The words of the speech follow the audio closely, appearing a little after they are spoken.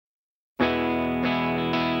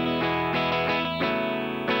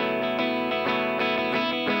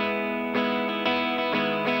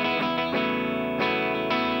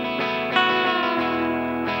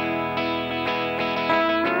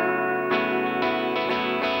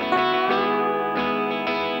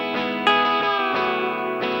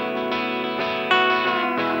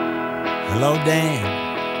Hello Dan,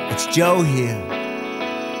 it's Joe here.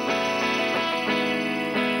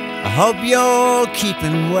 I hope you're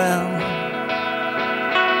keeping well.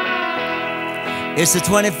 It's the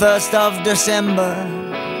 21st of December.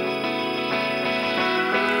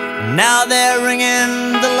 Now they're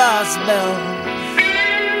ringing the last bell.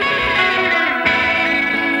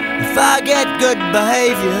 If I get good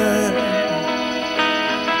behavior,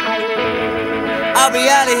 I'll be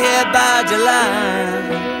out of here by July.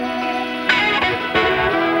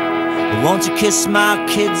 But won't you kiss my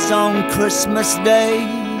kids on Christmas Day?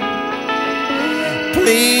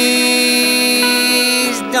 Please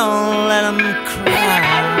don't let them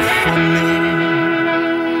cry for me.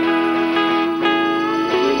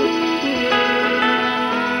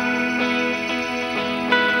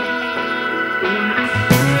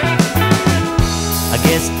 I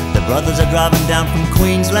guess the brothers are driving down from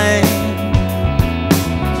Queensland,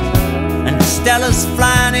 and Stella's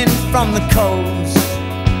flying in from the coast.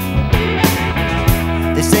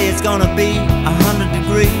 They say it's gonna be 100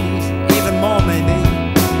 degrees, even more maybe,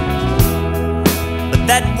 but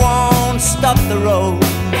that won't stop the road.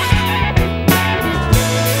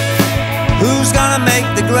 Who's gonna make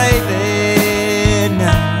the gravy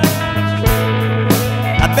now?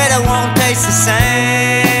 I bet it won't taste the same.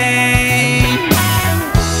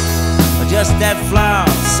 Just that flour,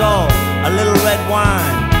 salt, a little red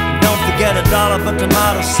wine. Don't forget $1 for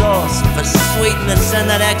tomato sauce for sweetness and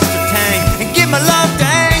that extra tang. And give my love to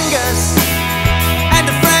Angus and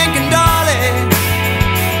to Frank and Dolly.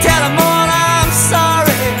 Tell them all I'm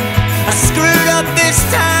sorry, I screwed up this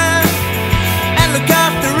time. And look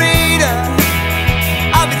after Rita,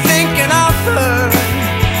 I'll be thinking of her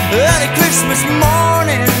early Christmas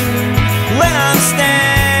morning when I'm standing.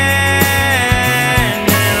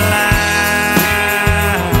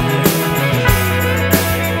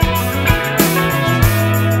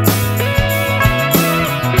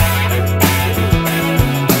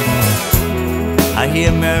 I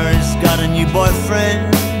hear Mary's got a new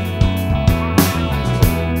boyfriend.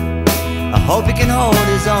 I hope he can hold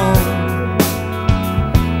his own.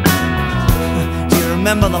 Do you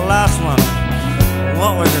remember the last one?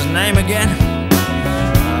 What was his name again?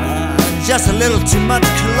 Just a little too much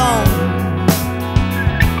cologne.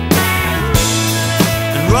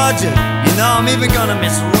 And Roger, you know I'm even gonna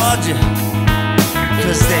miss Roger,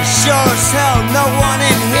 'cause there's sure as hell no one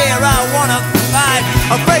in here I wanna fight.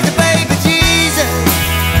 I'll pray to baby Jesus,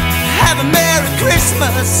 have a Merry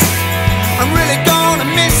Christmas. I'm really gonna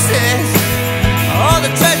miss it, all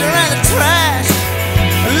the treasure and the trash.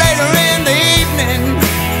 Later in the evening,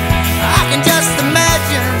 I can just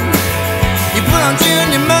imagine you put on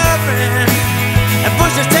Junior Murray.